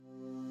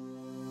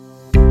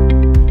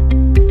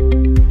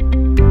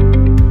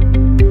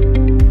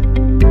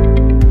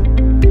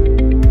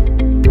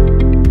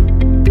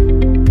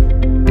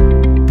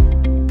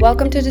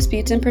Welcome to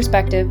Disputes in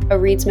Perspective, a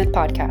Reed Smith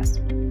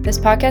podcast. This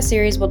podcast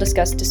series will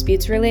discuss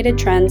disputes-related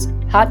trends,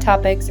 hot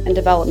topics, and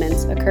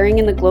developments occurring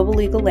in the global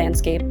legal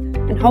landscape,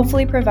 and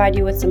hopefully provide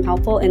you with some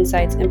helpful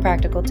insights and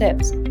practical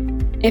tips.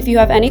 If you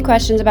have any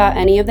questions about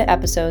any of the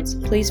episodes,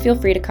 please feel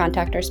free to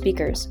contact our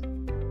speakers.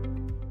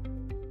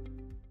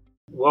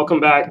 Welcome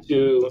back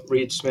to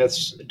Reed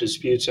Smith's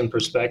Disputes in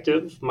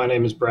Perspective. My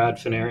name is Brad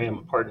Fineri. I'm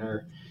a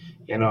partner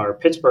in our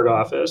Pittsburgh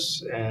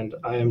office, and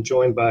I am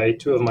joined by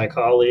two of my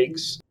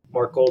colleagues,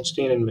 Mark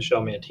Goldstein and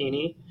Michelle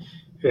Mantini,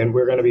 and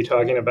we're going to be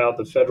talking about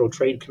the Federal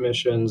Trade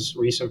Commission's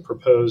recent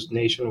proposed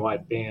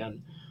nationwide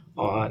ban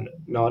on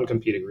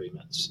non-compete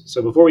agreements.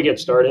 So before we get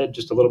started,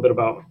 just a little bit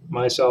about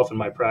myself and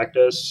my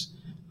practice.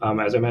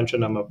 As I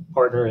mentioned, I'm a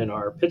partner in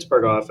our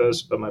Pittsburgh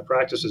office, but my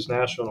practice is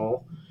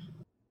national.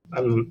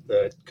 I'm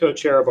the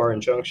co-chair of our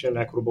injunction,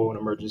 equitable, and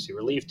emergency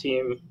relief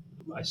team.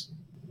 I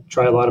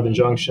try a lot of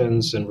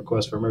injunctions and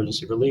requests for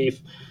emergency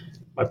relief.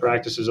 My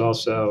practice is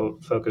also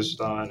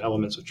focused on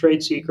elements of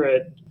trade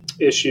secret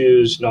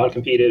issues,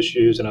 non-compete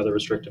issues, and other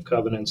restrictive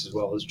covenants, as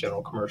well as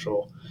general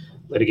commercial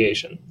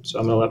litigation. So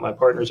I'm going to let my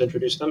partners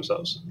introduce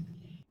themselves.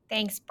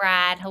 Thanks,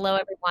 Brad. Hello,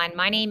 everyone.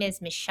 My name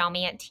is Michelle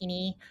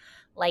Mantini.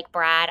 Like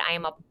Brad, I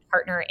am a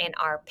partner in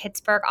our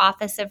Pittsburgh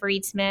office of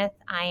Reed Smith.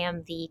 I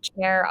am the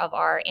chair of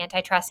our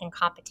antitrust and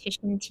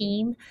competition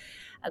team,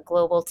 a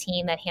global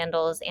team that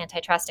handles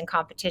antitrust and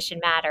competition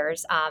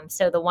matters.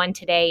 So the one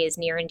today is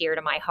near and dear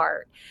to my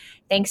heart.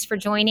 Thanks for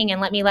joining, and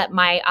let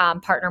my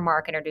partner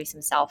Mark introduce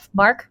himself.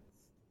 Mark?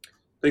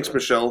 Thanks,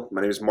 Michelle.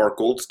 My name is Mark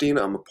Goldstein.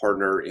 I'm a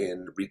partner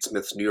in Reed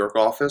Smith's New York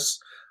office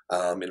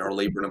in our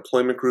labor and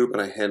employment group,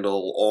 and I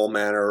handle all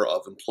manner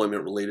of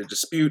employment-related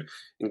dispute,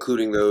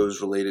 including those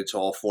related to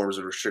all forms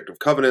of restrictive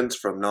covenants,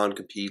 from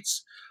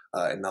non-competes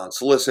and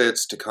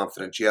non-solicits to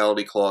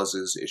confidentiality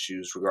clauses,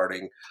 issues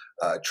regarding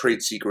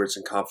trade secrets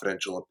and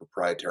confidential and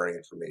proprietary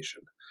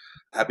information.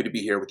 Happy to be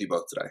here with you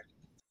both today.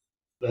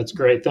 That's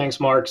great. Thanks,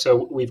 Mark.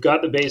 So we've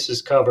got the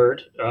bases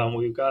covered.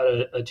 We've got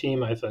a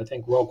team, I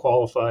think,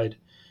 well-qualified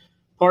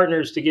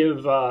partners to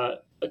give a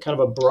kind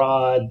of a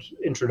broad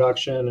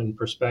introduction and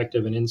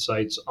perspective and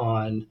insights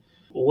on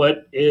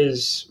what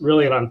is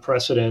really an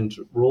unprecedented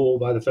rule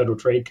by the Federal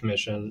Trade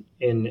Commission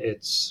in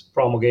its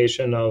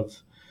promulgation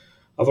of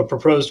a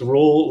proposed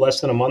rule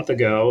less than a month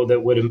ago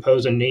that would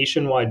impose a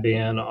nationwide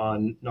ban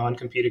on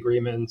non-compete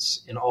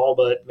agreements in all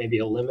but maybe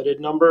a limited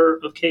number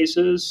of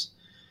cases.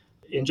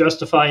 In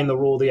justifying the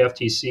rule, the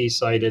FTC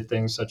cited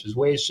things such as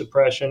wage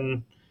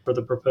suppression for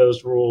the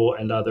proposed rule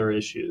and other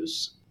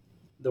issues.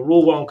 The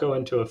rule won't go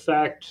into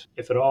effect,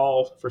 if at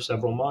all, for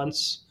several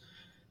months.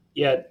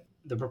 Yet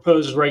the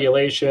proposed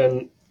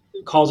regulation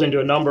calls into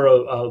a number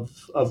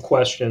of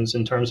questions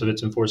in terms of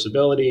its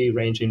enforceability,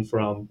 ranging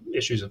from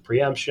issues of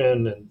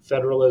preemption and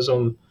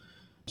federalism,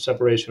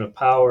 separation of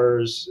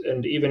powers,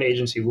 and even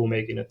agency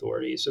rulemaking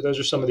authority. So those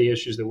are some of the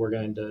issues that we're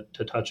going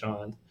to touch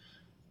on.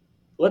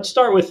 Let's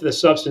start with the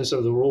substance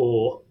of the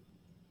rule.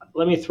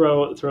 Let me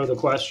throw the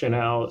question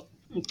out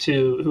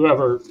to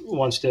whoever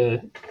wants to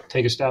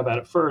take a stab at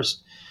it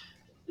first.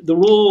 The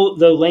rule,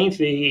 though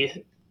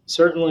lengthy,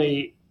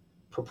 certainly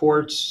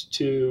purports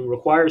to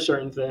require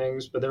certain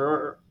things, but there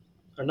are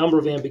a number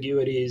of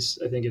ambiguities,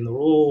 I think, in the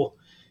rule,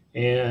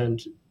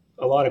 and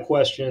a lot of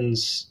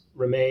questions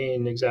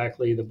remain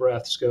exactly the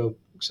breadth, scope,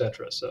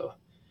 etc. So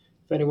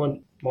if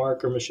anyone,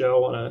 Mark or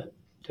Michelle, want to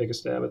take a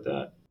stab at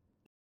that.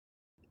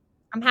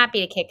 I'm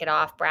happy to kick it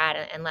off, Brad,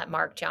 and let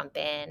Mark jump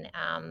in.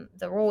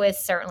 The rule is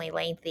certainly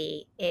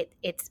lengthy.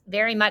 It's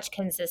very much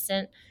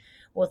consistent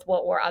with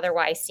what we're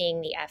otherwise seeing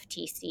the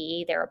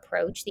FTC, their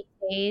approach these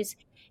days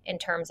in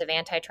terms of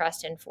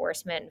antitrust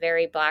enforcement,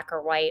 very black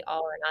or white,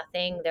 all or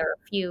nothing. There are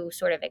a few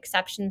sort of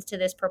exceptions to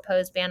this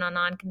proposed ban on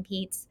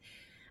non-competes,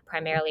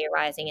 primarily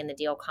arising in the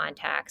deal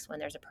context when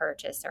there's a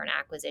purchase or an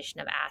acquisition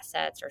of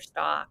assets or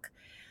stock.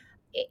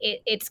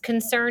 It's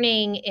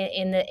concerning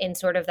in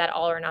sort of that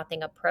all or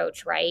nothing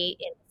approach, right?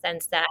 In the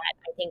sense that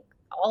I think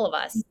all of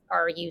us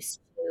are used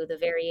to the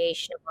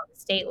variation among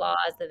state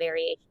laws, the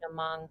variation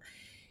among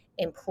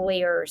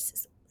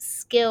employers'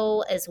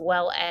 skill, as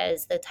well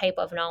as the type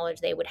of knowledge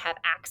they would have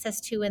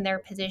access to in their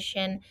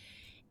position,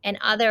 and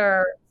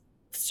other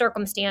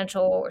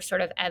circumstantial or sort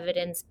of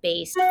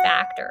evidence-based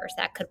factors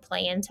that could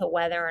play into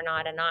whether or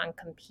not a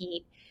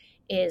non-compete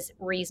is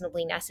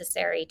reasonably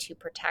necessary to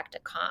protect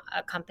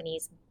a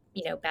company's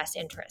best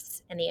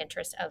interests and the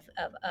interests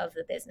of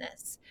the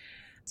business.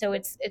 So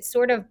it's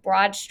sort of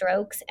broad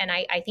strokes, and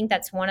I think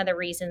that's one of the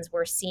reasons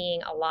we're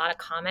seeing a lot of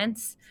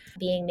comments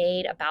being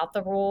made about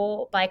the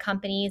rule by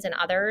companies and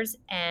others,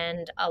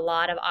 and a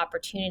lot of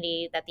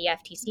opportunity that the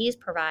FTC is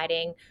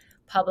providing,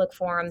 public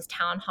forums,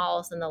 town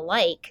halls, and the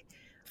like,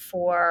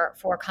 for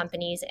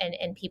companies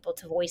and people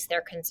to voice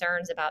their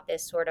concerns about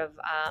this sort of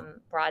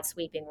broad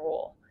sweeping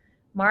rule.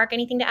 Mark,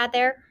 anything to add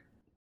there?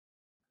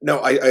 No,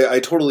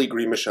 I totally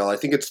agree, Michelle. I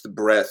think it's the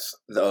breadth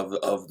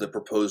of the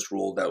proposed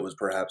rule that was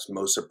perhaps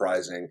most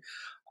surprising.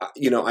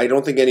 I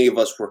don't think any of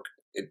us were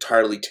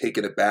entirely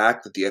taken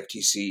aback that the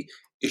FTC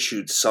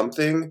issued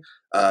something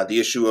the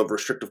issue of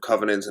restrictive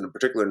covenants and in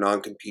particular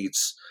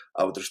non-competes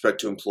with respect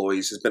to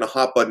employees has been a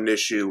hot button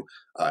issue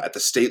at the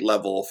state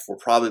level for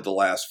probably the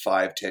last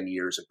 5-10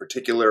 years. In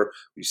particular,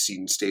 we've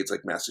seen states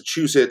like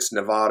Massachusetts,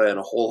 Nevada, and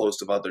a whole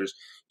host of others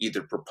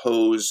either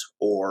propose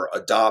or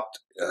adopt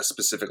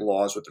specific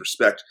laws with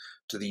respect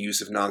to the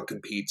use of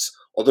non-competes,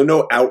 although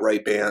no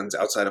outright bans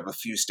outside of a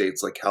few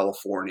states like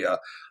California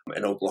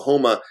and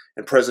Oklahoma.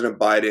 And President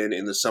Biden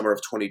in the summer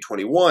of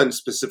 2021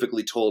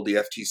 specifically told the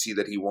FTC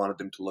that he wanted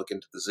them to look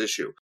into this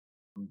issue.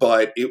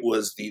 But it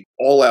was the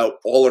all-out,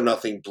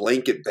 all-or-nothing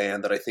blanket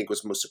ban that I think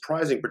was most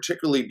surprising,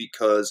 particularly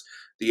because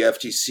the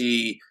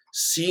FTC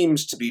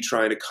seems to be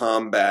trying to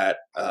combat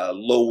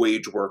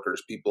low-wage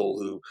workers, people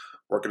who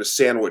work at a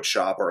sandwich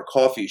shop or a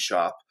coffee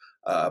shop,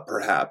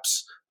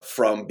 perhaps,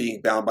 from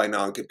being bound by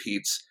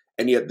non-competes.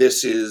 And yet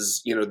this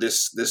is,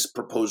 this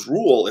proposed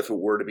rule, if it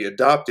were to be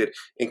adopted,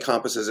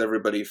 encompasses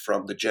everybody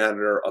from the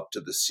janitor up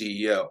to the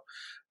CEO.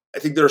 I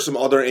think there are some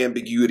other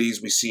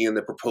ambiguities we see in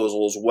the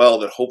proposal as well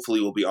that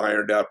hopefully will be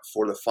ironed out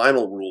before the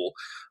final rule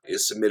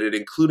is submitted,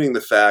 including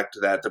the fact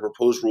that the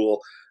proposed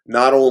rule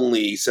not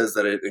only says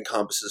that it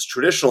encompasses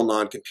traditional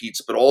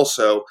non-competes, but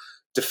also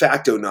de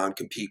facto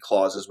non-compete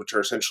clauses, which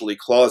are essentially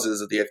clauses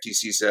that the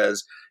FTC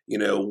says,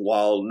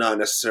 while not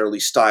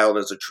necessarily styled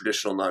as a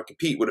traditional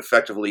non-compete, would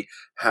effectively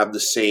have the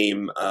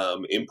same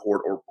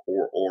import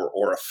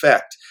or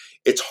effect.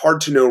 It's hard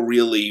to know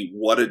really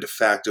what a de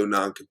facto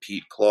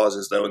non-compete clause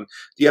is, though. And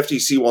the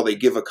FTC, while they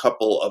give a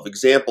couple of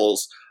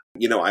examples,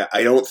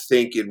 I don't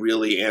think it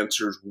really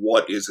answers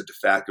what is a de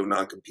facto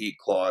non-compete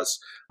clause,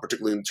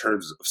 particularly in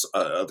terms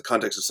of the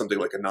context of something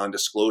like a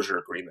non-disclosure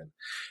agreement.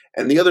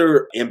 And the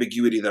other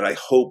ambiguity that I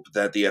hope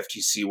that the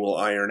FTC will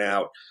iron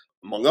out,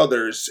 among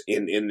others,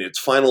 in its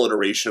final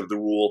iteration of the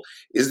rule,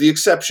 is the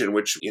exception,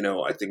 which,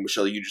 I think,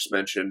 Michelle, you just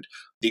mentioned.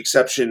 The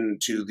exception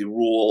to the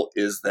rule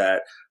is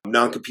that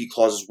non-compete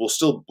clauses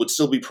would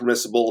still be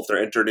permissible if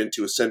they're entered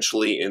into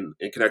essentially in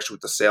connection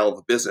with the sale of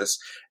a business.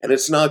 And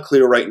it's not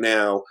clear right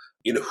now,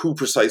 who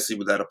precisely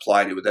would that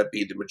apply to? Would that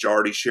be the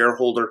majority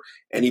shareholder,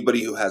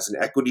 anybody who has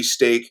an equity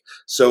stake?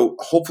 So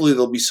hopefully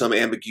there'll be some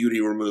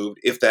ambiguity removed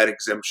if that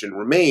exemption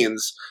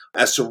remains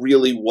as to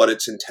really what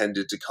it's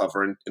intended to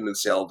cover in the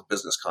sale of the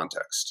business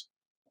context.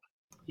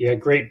 Yeah,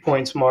 great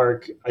points,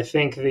 Mark. I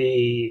think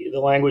the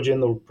language in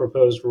the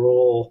proposed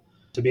rule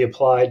to be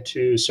applied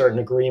to certain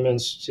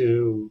agreements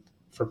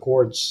for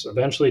courts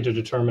eventually to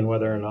determine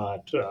whether or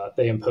not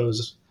they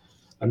impose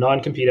a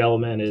non-compete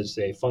element is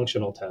a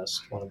functional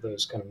test, one of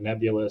those kind of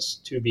nebulous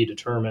to be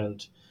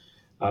determined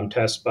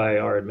tests by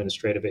our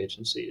administrative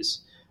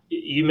agencies.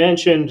 You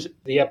mentioned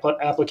the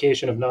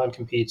application of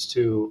non-competes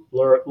to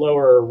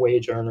lower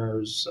wage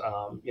earners.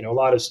 A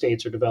lot of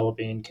states are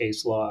developing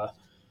case law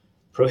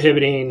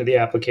prohibiting the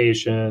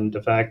application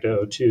de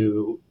facto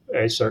to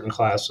a certain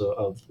class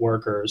of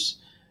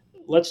workers.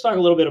 Let's talk a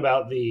little bit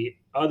about the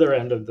other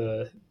end of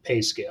the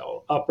pay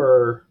scale,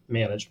 upper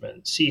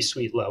management,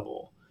 C-suite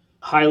level,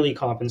 highly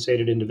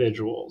compensated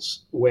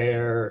individuals,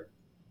 where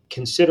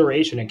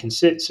consideration and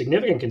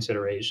significant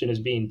consideration is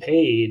being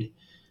paid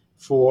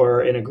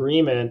for an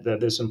agreement that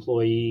this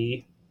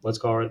employee, let's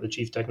call it the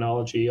chief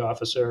technology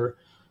officer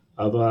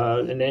of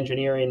an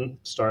engineering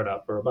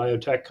startup or a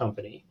biotech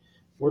company,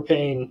 we're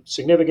paying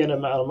significant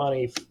amount of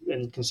money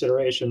in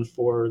consideration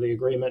for the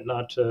agreement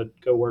not to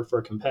go work for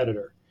a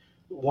competitor.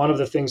 One of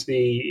the things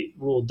the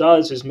rule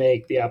does is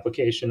make the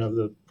application of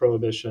the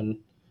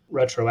prohibition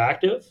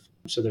retroactive.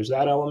 So there's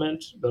that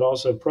element, but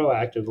also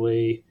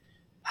proactively,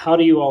 how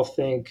do you all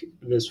think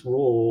this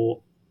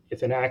rule,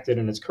 if enacted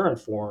in its current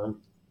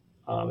form,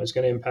 is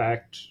going to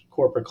impact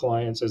corporate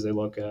clients as they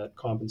look at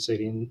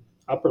compensating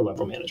upper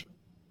level management?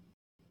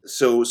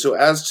 So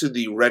as to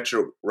the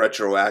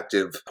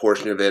retroactive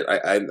portion of it,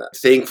 I'm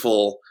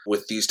thankful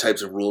with these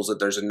types of rules that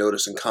there's a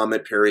notice and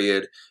comment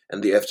period,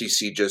 and the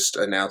FTC just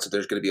announced that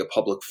there's going to be a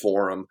public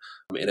forum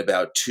in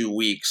about 2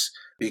 weeks,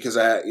 because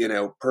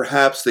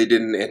perhaps they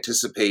didn't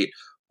anticipate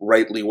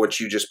rightly what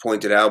you just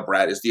pointed out,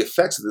 Brad, is the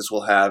effects that this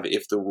will have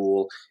if the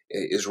rule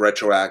is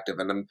retroactive.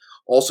 And I'm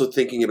also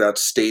thinking about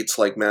states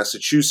like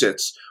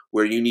Massachusetts,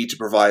 where you need to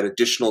provide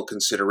additional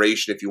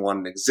consideration if you want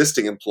an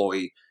existing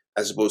employee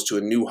as opposed to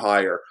a new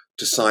hire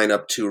to sign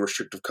up to a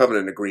restrictive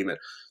covenant agreement.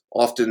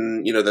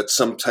 Often, that's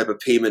some type of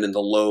payment in the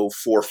low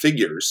 4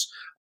 figures.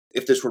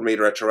 If this were made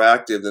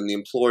retroactive, then the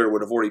employer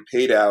would have already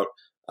paid out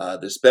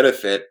this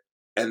benefit,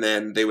 and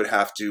then they would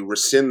have to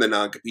rescind the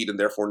non-compete and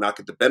therefore not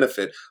get the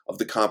benefit of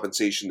the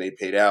compensation they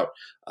paid out.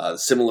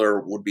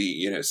 Similar would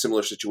be,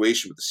 similar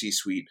situation with the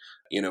C-suite,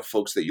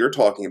 folks that you're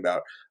talking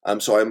about.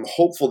 So I'm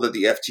hopeful that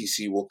the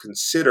FTC will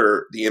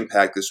consider the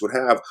impact this would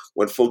have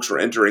when folks are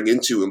entering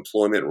into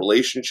employment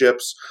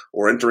relationships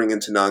or entering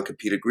into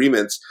non-compete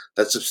agreements,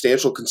 that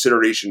substantial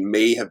consideration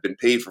may have been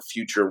paid for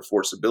future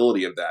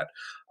enforceability of that.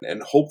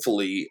 And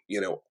hopefully,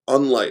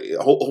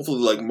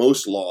 hopefully like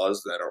most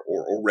laws that are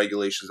or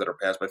regulations that are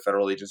passed by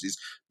federal agencies,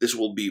 this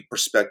will be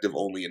prospective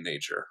only in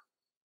nature.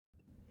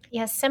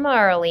 Yeah,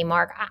 similarly,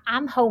 Mark,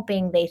 I'm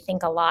hoping they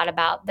think a lot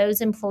about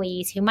those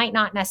employees who might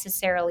not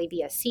necessarily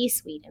be a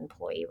C-suite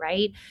employee,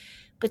 right?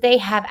 but they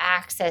have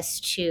access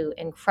to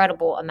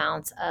incredible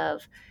amounts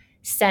of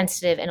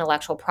sensitive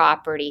intellectual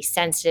property,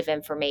 sensitive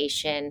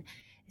information,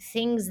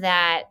 things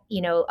that,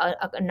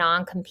 a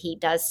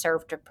non-compete does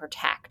serve to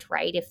protect,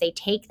 right? If they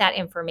take that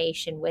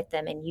information with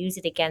them and use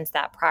it against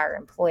that prior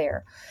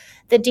employer,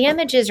 the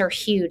damages are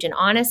huge. And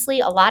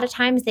honestly, a lot of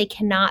times they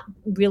cannot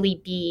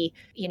really be,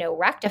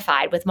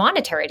 rectified with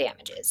monetary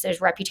damages. There's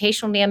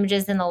reputational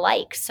damages and the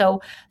like.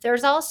 So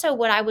there's also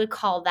what I would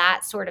call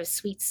that sort of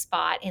sweet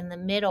spot in the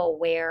middle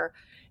where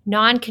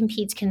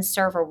non-competes can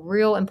serve a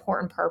real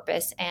important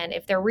purpose. And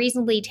if they're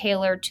reasonably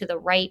tailored to the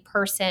right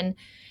person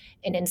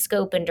and in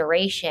scope and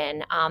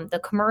duration, the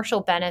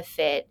commercial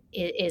benefit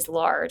is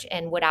large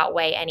and would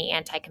outweigh any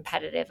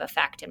anti-competitive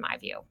effect, in my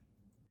view.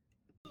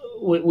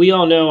 We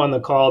all know on the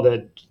call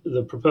that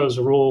the proposed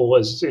rule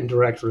was in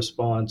direct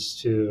response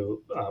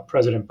to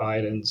President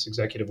Biden's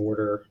executive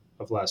order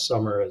of last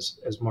summer,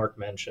 as Mark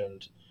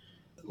mentioned.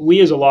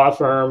 We as a law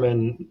firm,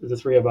 and the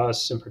three of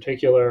us in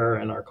particular,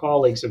 and our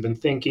colleagues have been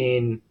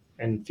thinking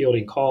and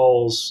fielding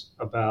calls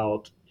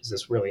about, is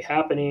this really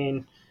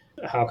happening?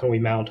 How can we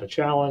mount a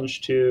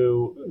challenge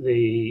to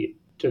the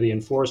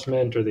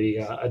enforcement or the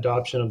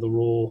adoption of the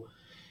rule?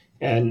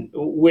 And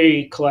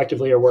we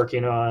collectively are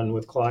working on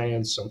with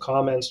clients some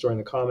comments during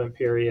the comment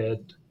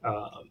period.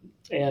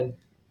 And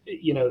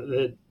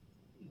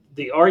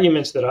the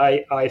arguments that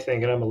I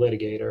think, and I'm a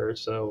litigator,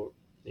 so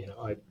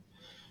I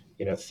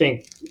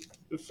think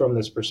from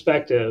this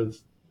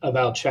perspective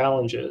about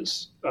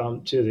challenges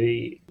to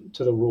the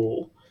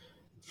rule.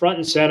 Front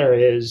and center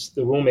is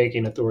the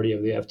rulemaking authority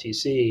of the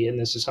FTC, and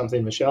this is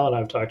something Michelle and I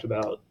have talked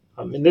about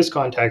in this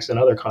context and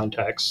other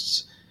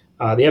contexts.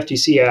 The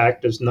FTC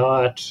Act does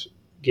not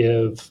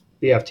give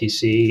the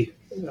FTC,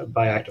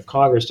 by act of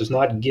Congress, does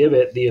not give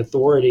it the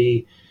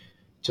authority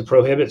to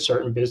prohibit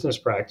certain business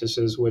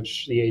practices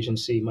which the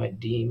agency might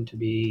deem to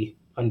be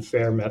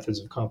unfair methods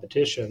of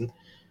competition.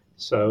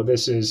 So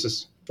this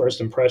is first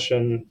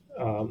impression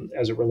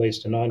as it relates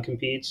to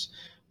non-competes.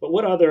 But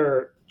what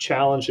other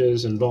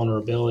challenges and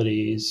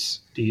vulnerabilities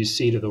do you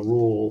see to the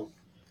rule,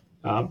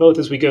 both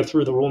as we go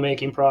through the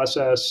rulemaking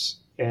process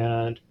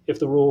and if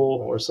the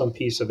rule or some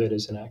piece of it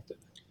is enacted?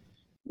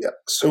 Yeah,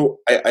 so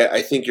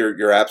I think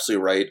you're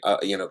absolutely right.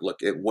 Look,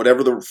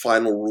 whatever the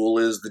final rule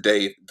is, the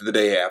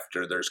day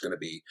after, there's going to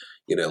be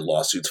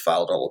lawsuits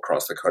filed all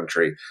across the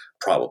country,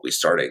 probably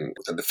starting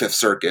within the Fifth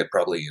Circuit,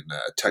 probably in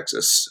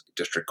Texas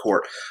District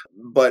Court.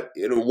 But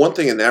one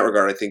thing in that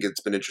regard, I think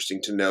it's been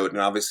interesting to note,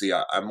 and obviously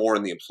I'm more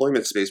in the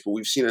employment space, but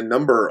we've seen a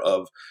number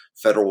of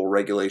federal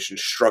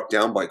regulations struck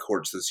down by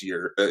courts this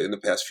year, in the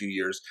past few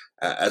years,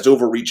 as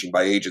overreaching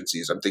by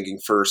agencies. I'm thinking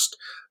first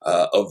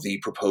of the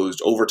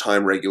proposed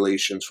overtime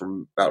regulations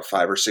from about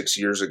 5 or 6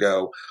 years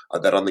ago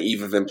that on the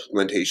eve of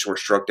implementation were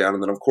struck down.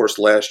 And then, of course,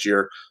 last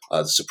year,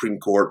 the Supreme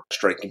Court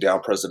striking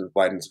down President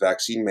Biden's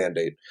vaccine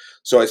mandate.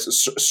 So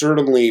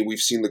certainly we've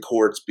seen the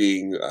courts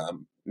being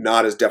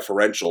not as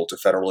deferential to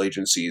federal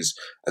agencies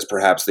as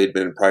perhaps they'd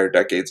been in prior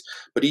decades.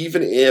 But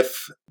even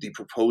if the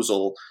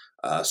proposal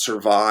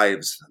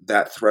survives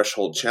that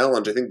threshold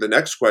challenge, I think the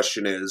next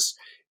question is,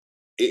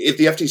 if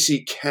the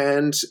FTC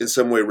can in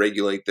some way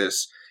regulate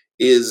this,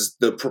 is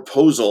the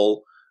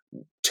proposal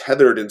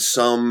tethered in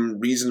some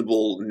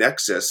reasonable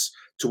nexus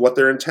to what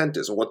their intent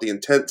is? And what the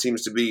intent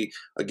seems to be,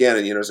 again,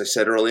 and as I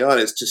said early on,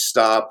 is to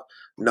stop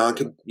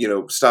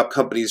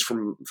companies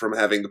from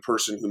having the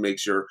person who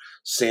makes your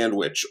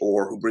sandwich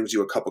or who brings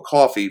you a cup of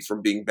coffee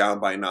from being bound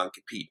by a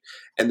non-compete.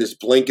 And this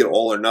blanket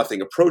all or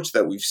nothing approach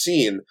that we've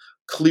seen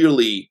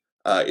clearly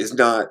is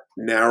not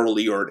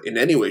narrowly or in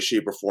any way,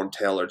 shape, or form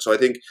tailored. So I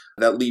think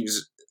that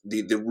leaves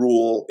the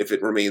rule, if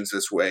it remains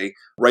this way,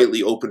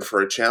 rightly open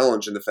for a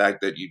challenge in the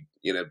fact that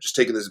just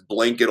taking this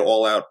blanket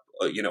all out,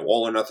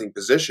 all or nothing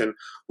position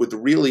with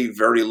really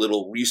very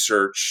little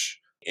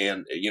research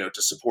and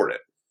to support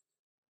it.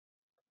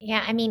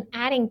 Yeah, I mean,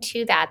 adding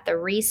to that, the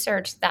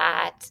research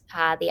that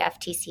the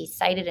FTC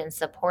cited in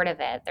support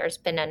of it, there's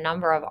been a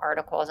number of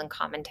articles and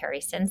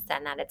commentary since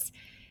then that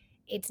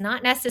it's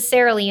not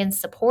necessarily in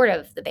support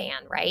of the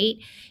ban, right?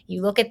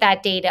 You look at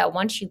that data,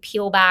 once you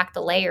peel back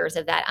the layers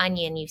of that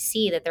onion, you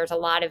see that there's a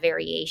lot of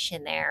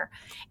variation there.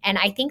 And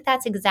I think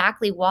that's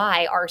exactly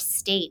why our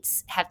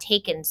states have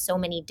taken so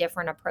many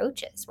different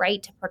approaches,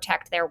 right, to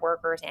protect their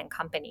workers and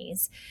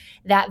companies.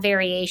 That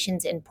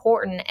variation's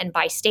important. And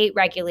by state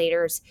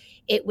regulators,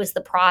 it was the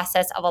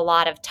process of a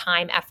lot of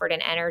time, effort,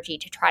 and energy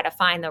to try to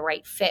find the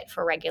right fit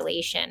for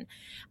regulation.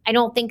 I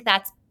don't think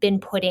that's been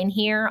put in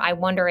here. I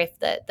wonder if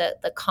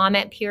the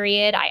comment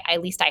period,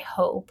 at least I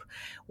hope,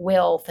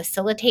 will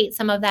facilitate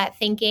some of that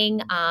thinking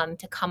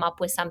to come up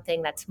with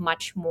something that's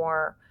much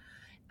more,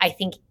 I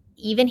think,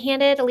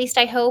 even-handed, at least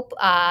I hope,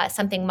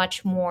 something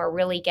much more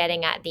really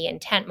getting at the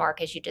intent,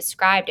 Mark, as you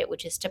described it,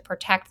 which is to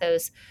protect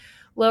those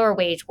lower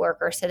wage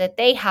workers so that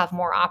they have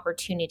more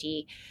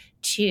opportunity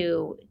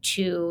to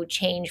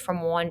change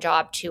from one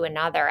job to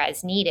another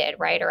as needed,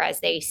 right, or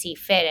as they see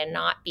fit, and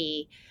not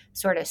be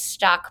sort of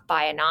stuck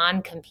by a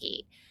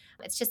non-compete.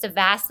 It's just a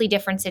vastly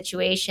different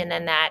situation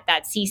than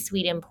that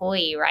C-suite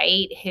employee,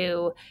 right,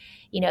 who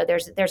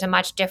there's a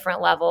much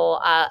different level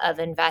of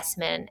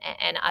investment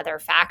and other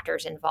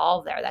factors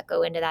involved there that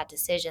go into that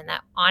decision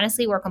that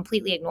honestly were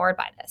completely ignored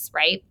by this,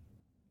 right?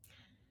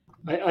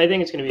 I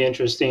think it's going to be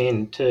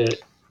interesting to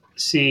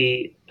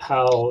see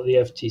how the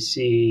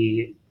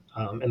FTC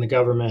and the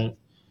government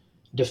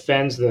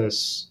defends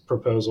this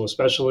proposal,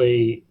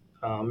 especially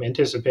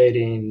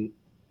anticipating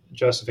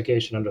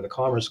justification under the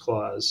Commerce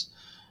Clause.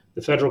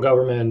 The federal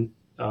government,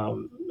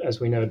 as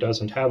we know,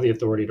 doesn't have the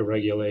authority to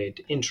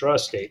regulate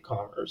intrastate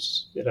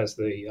commerce. It has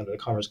under the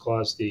Commerce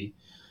Clause, the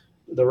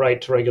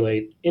right to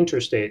regulate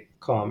interstate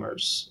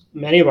commerce.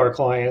 Many of our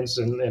clients,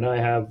 and I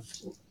have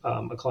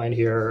a client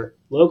here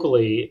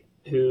locally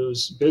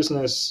whose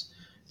business,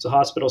 it's a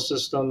hospital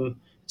system.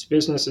 Its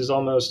business is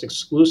almost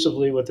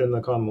exclusively within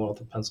the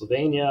Commonwealth of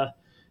Pennsylvania.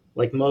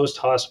 Like most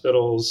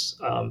hospitals,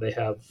 they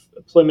have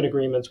employment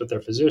agreements with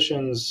their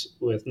physicians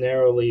with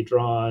narrowly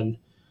drawn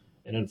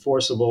and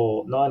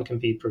enforceable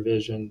non-compete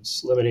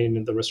provisions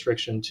limiting the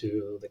restriction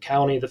to the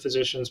county the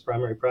physician's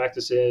primary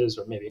practice is,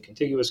 or maybe a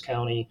contiguous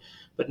county,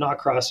 but not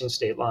crossing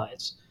state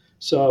lines.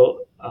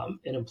 So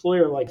an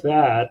employer like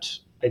that,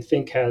 I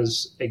think,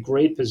 has a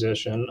great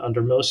position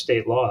under most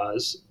state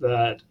laws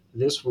that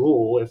this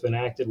rule, if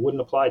enacted,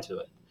 wouldn't apply to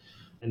it.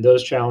 And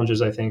those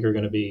challenges, I think, are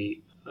going to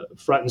be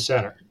front and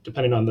center,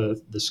 depending on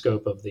the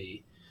scope of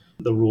the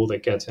rule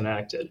that gets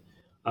enacted.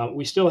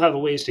 We still have a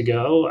ways to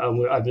go.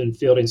 I've been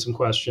fielding some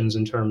questions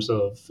in terms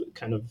of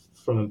kind of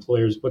from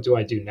employers, what do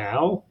I do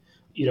now?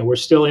 We're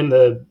still in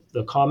the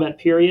comment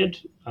period.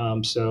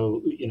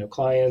 So,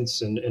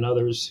 clients and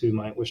others who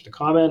might wish to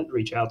comment,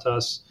 reach out to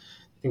us.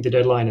 I think the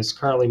deadline is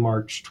currently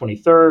March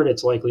 23rd.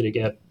 It's likely to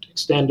get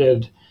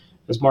extended.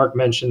 As Mark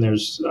mentioned,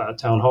 there's a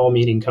town hall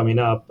meeting coming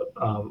up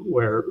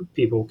where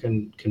people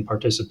can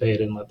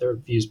participate and let their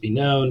views be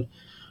known.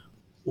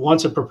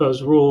 Once a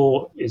proposed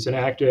rule is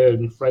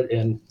enacted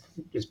and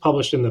is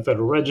published in the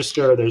Federal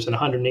Register, there's an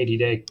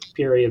 180-day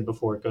period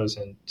before it goes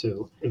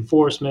into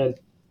enforcement.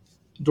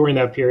 During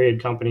that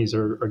period, companies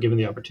are given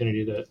the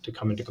opportunity to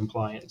come into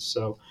compliance.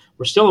 So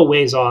we're still a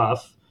ways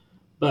off,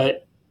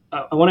 but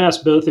I want to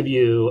ask both of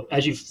you,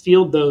 as you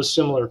field those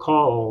similar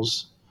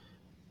calls,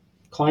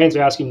 clients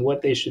are asking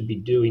what they should be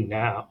doing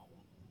now.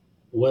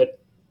 What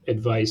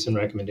advice and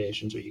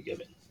recommendations are you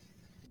giving?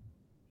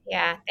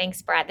 Yeah,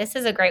 thanks, Brad. This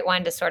is a great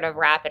one to sort of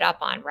wrap it up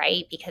on,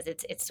 right? Because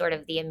it's sort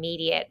of the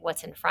immediate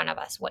what's in front of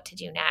us, what to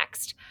do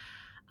next.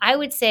 I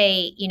would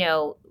say,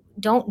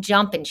 don't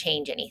jump and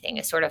change anything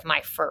is sort of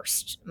my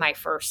first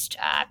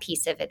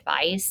piece of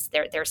advice.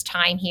 There's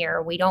time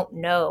here. We don't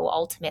know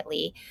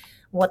ultimately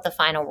what the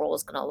final rule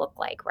is going to look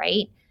like,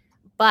 right?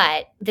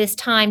 But this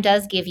time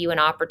does give you an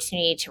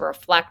opportunity to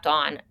reflect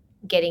on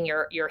getting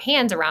your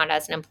hands around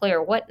as an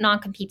employer. What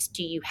non-competes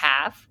do you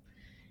have?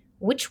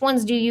 Which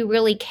ones do you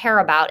really care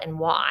about and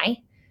why?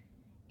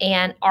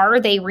 And are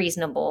they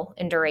reasonable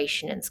in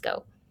duration and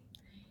scope?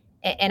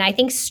 And I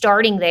think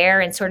starting there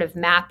and sort of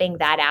mapping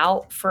that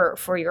out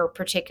for your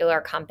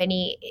particular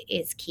company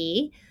is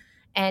key.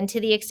 And to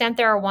the extent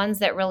there are ones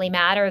that really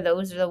matter,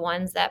 those are the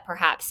ones that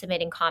perhaps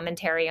submitting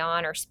commentary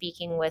on or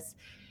speaking with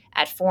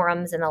at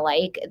forums and the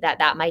like,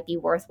 that might be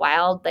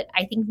worthwhile. But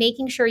I think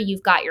making sure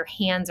you've got your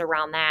hands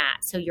around that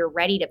so you're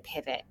ready to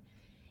pivot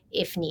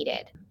if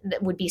needed,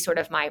 that would be sort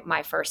of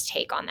my first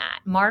take on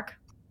that. Mark?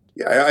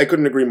 Yeah, I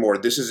couldn't agree more.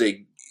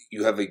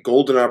 You have a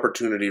golden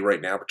opportunity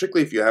right now,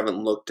 particularly if you haven't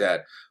looked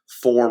at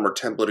form or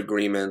template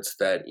agreements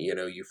that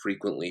you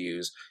frequently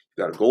use.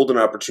 You've got a golden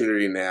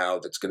opportunity now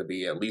that's going to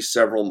be at least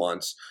several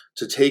months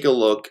to take a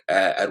look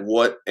at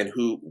what and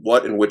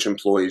which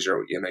employees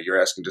you're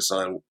asking to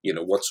sign,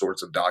 what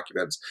sorts of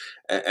documents.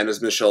 And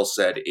as Michelle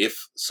said,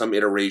 if some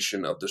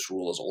iteration of this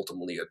rule is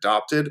ultimately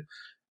adopted,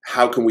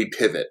 how can we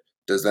pivot?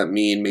 Does that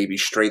mean maybe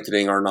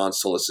strengthening our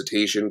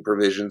non-solicitation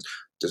provisions?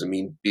 Does it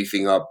mean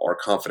beefing up our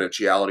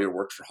confidentiality or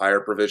work for hire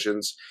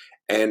provisions?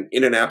 And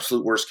in an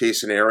absolute worst case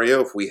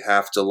scenario, if we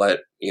have to let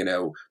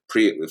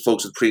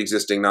folks with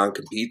pre-existing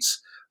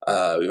non-competes,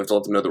 we have to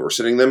let them know that we're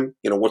sitting them.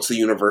 What's the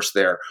universe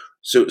there?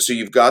 So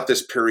you've got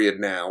this period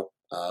now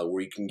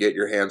where you can get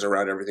your hands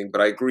around everything.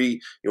 But I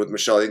agree with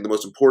Michelle. I think the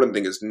most important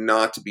thing is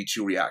not to be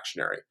too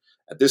reactionary.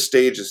 At this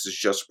stage, this is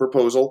just a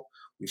proposal.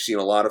 We've seen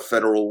a lot of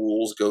federal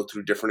rules go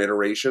through different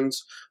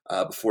iterations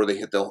before they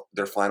hit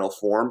their final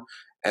form.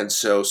 And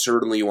so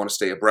certainly you want to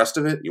stay abreast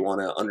of it. You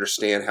want to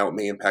understand how it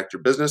may impact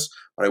your business,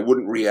 but I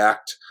wouldn't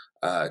react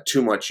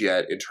too much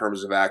yet in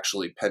terms of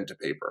actually pen to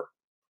paper.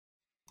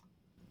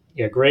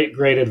 Yeah,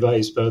 great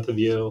advice, both of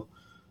you.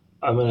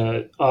 I'm going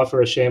to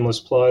offer a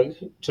shameless plug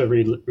to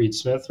Reed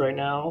Smith right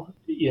now.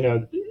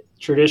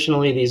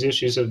 Traditionally, these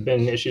issues have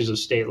been issues of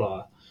state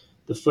law.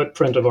 The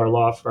footprint of our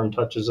law firm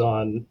touches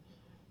on,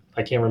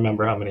 I can't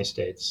remember how many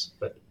states,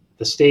 but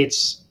the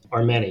states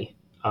are many,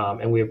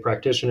 and we have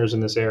practitioners in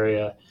this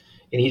area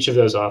in each of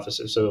those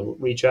offices. So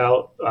reach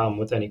out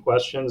with any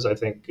questions. I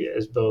think,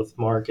 as both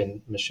Mark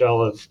and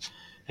Michelle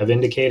have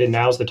indicated,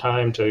 now's the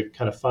time to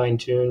kind of fine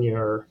tune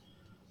your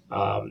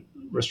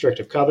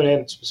restrictive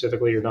covenant,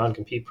 specifically your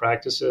non-compete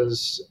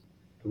practices.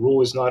 The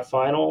rule is not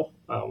final.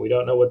 We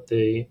don't know what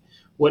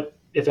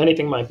if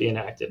anything might be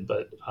enacted,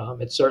 but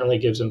it certainly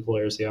gives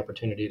employers the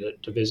opportunity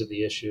to visit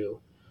the issue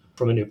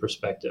from a new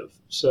perspective.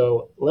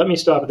 So let me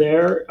stop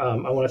there.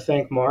 I want to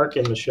thank Mark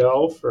and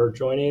Michelle for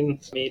joining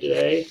me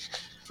today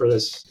for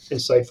this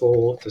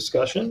insightful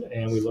discussion,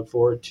 and we look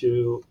forward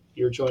to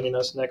your joining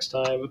us next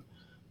time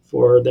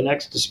for the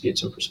next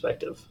Disputes in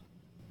Perspective.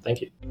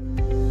 Thank you.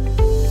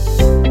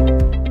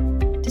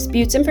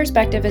 Disputes in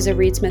Perspective is a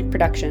Reed Smith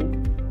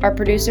production. Our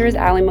producer is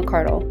Allie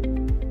McCardle.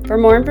 For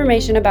more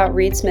information about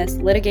Reed Smith's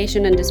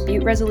litigation and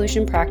dispute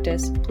resolution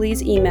practice,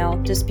 please email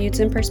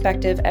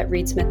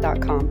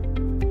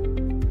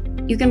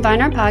disputesinperspective@reedsmith.com. You can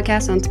find our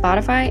podcast on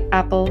Spotify,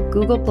 Apple,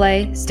 Google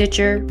Play,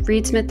 Stitcher,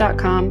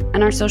 reedsmith.com,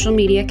 and our social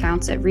media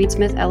accounts at Reed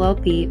Smith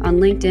LLP on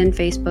LinkedIn,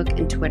 Facebook,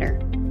 and Twitter.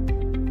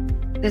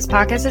 This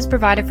podcast is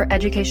provided for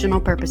educational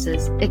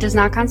purposes. It does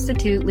not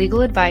constitute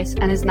legal advice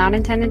and is not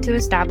intended to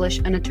establish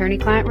an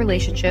attorney-client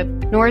relationship,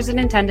 nor is it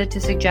intended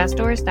to suggest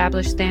or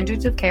establish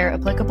standards of care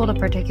applicable to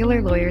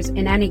particular lawyers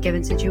in any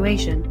given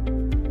situation.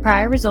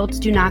 Prior results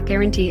do not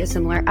guarantee a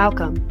similar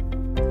outcome.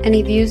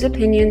 Any views,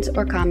 opinions,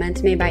 or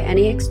comments made by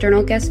any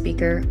external guest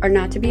speaker are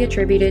not to be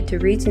attributed to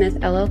Reed Smith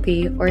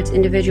LLP or its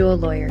individual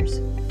lawyers.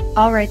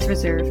 All rights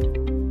reserved.